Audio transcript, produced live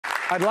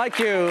I'd like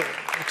you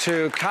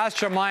to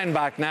cast your mind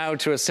back now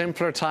to a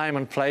simpler time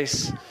and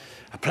place,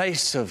 a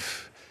place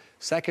of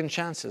second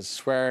chances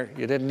where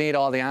you didn't need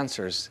all the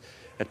answers,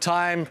 a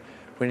time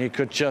when you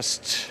could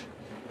just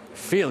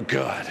feel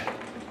good.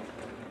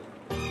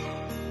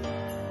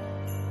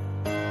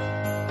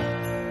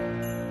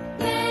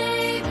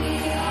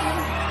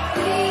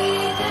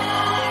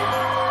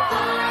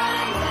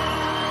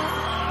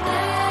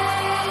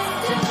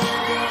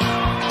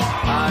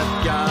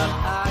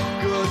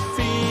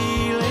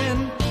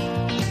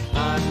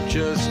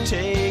 Just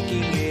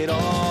taking it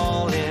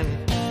all in,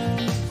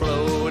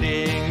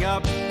 floating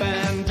up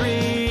and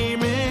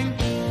dreaming,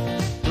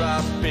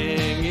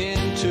 dropping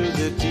into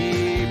the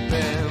deep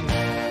end.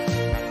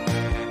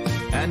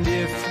 And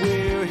if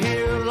we're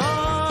here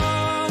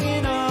long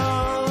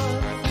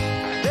enough,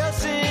 they'll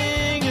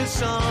sing a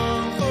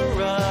song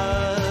for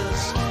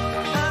us,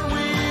 and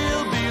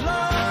we'll be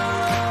loved.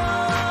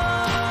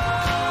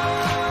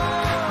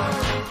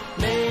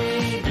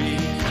 Maybe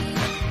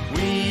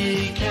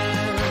we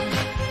can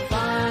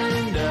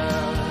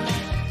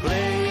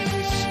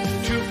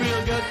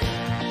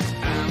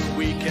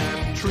we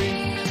can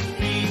treat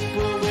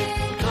people with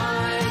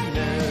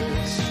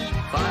kindness,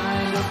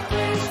 find a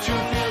place to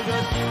feel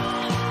good.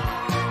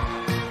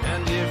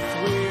 And if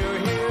we're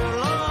here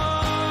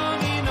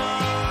long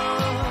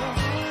enough,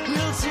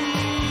 we'll see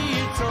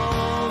it's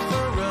all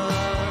for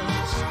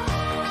us,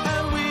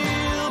 and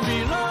we'll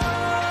be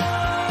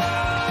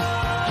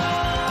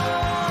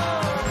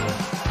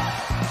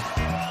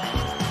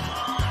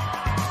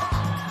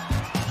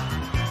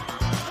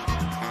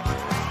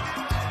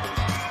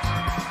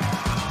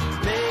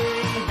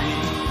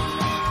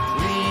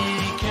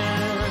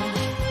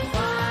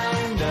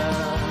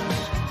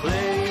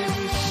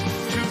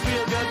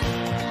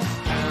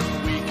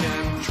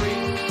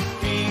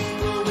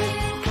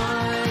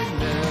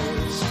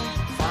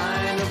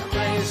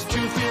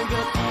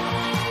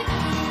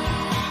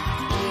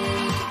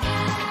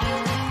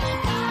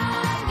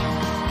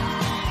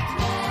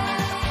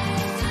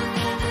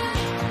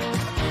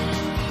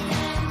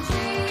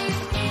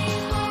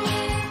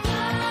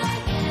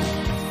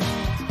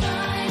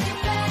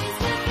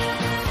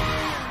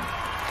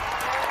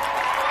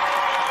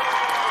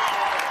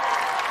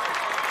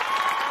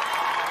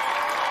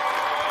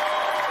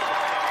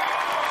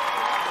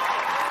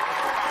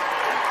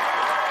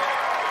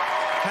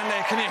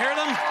Can you hear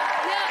them?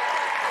 Yeah.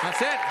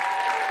 That's it.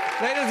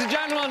 Ladies and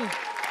gentlemen,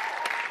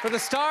 for the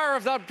star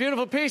of that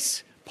beautiful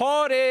piece,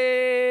 Paudie.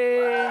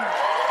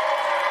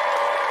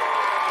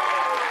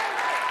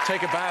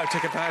 Take a bow,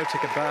 take a bow,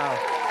 take a bow.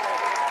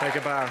 Take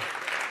a bow.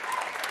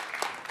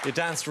 You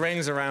danced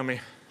rings around me.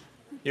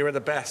 You were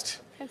the best.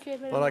 Thank you.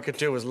 All I could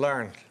do was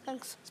learn.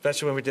 Thanks.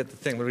 Especially when we did the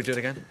thing. Will we do it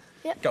again?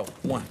 Yeah. Go.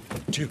 1,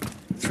 2,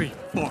 3,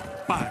 4,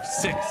 5,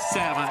 6,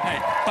 7,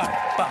 8. Bam,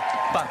 bam,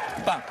 bam,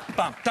 bam,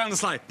 bam. Down the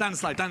slide, down the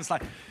slide, down the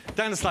slide,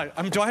 down the slide.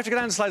 Do I have to go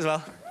down the slide as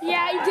well?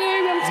 Yeah, you do.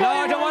 I'm No,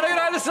 I don't want to go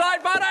down the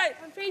slide, Paudie!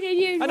 I'm feeding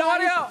you. I don't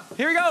want to go.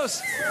 Here he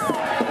goes.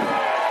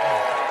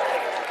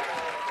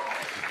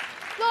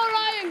 Go,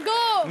 Ryan,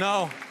 go.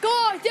 No.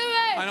 Go, do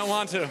it. I don't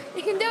want to.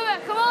 You can do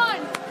it. Come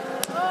on.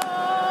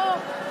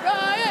 Oh,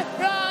 Ryan,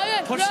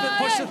 Ryan,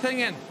 Push the thing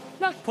in.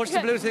 No, Push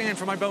the blue thing in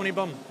for my bony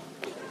bum.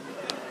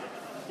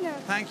 No.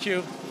 Thank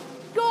you.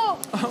 Go.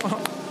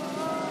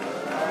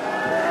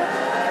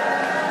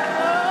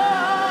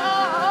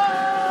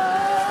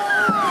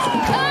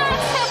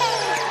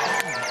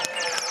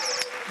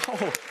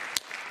 Oh,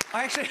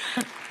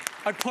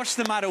 I pushed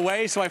the mat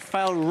away, so I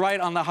fell right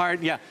on the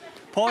hard. Yeah.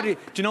 Paudie, do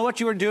you know what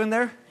you were doing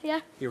there?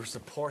 Yeah. You were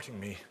supporting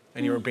me,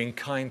 and you were being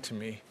kind to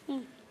me.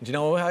 Do you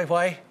know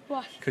why?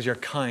 What? Because you're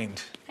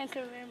kind. Thank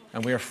you very much.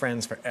 And we are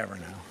friends forever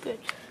now. Good.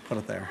 Put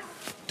it there.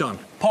 Done.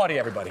 Paudie,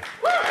 everybody.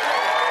 Yeah!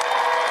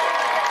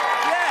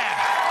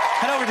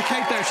 Head over to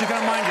Kate there. She's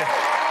going to mind you.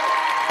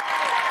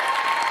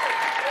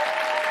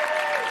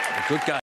 A good guy.